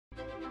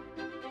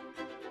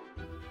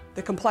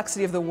The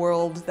complexity of the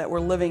world that we're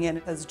living in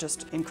has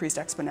just increased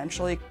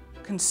exponentially.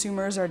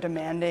 Consumers are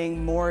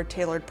demanding more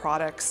tailored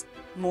products,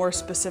 more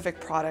specific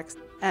products,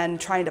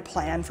 and trying to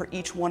plan for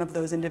each one of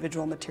those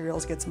individual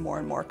materials gets more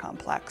and more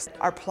complex.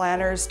 Our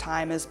planners'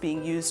 time is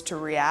being used to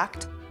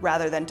react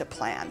rather than to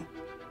plan.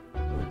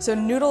 So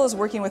Noodle is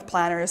working with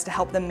planners to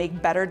help them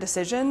make better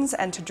decisions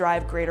and to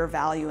drive greater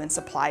value in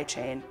supply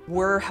chain.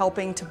 We're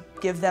helping to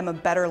give them a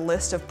better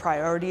list of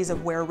priorities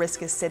of where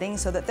risk is sitting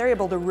so that they're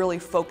able to really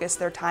focus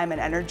their time and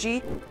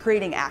energy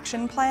creating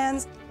action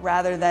plans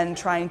rather than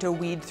trying to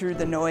weed through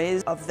the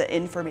noise of the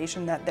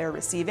information that they're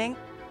receiving.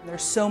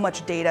 There's so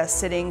much data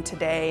sitting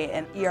today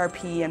in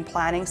ERP and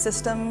planning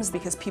systems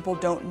because people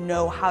don't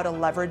know how to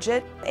leverage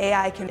it.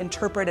 AI can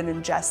interpret and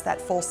ingest that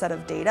full set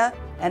of data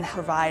and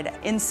provide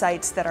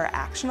insights that are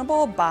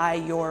actionable by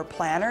your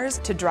planners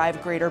to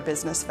drive greater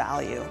business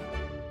value.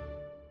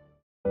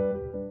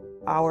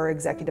 Our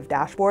executive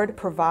dashboard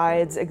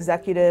provides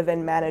executive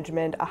and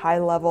management a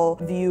high-level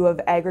view of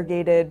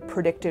aggregated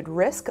predicted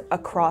risk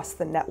across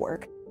the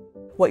network.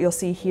 What you'll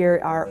see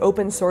here are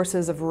open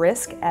sources of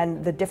risk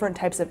and the different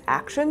types of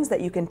actions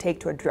that you can take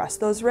to address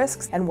those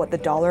risks and what the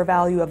dollar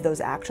value of those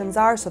actions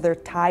are, so they're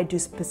tied to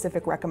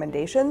specific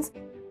recommendations.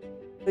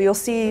 You'll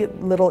see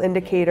little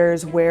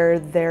indicators where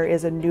there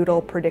is a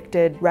Noodle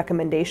predicted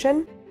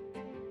recommendation.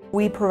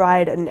 We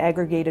provide an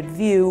aggregated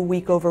view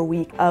week over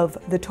week of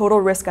the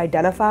total risk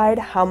identified,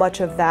 how much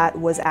of that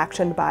was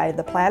actioned by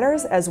the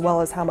planners, as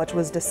well as how much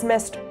was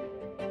dismissed.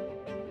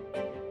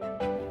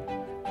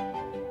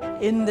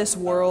 In this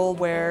world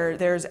where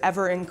there's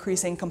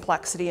ever-increasing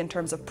complexity in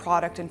terms of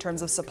product, in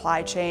terms of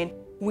supply chain,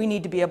 we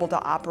need to be able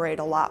to operate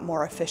a lot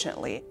more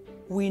efficiently.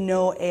 We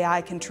know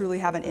AI can truly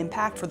have an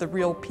impact for the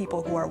real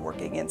people who are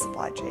working in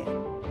supply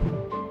chain.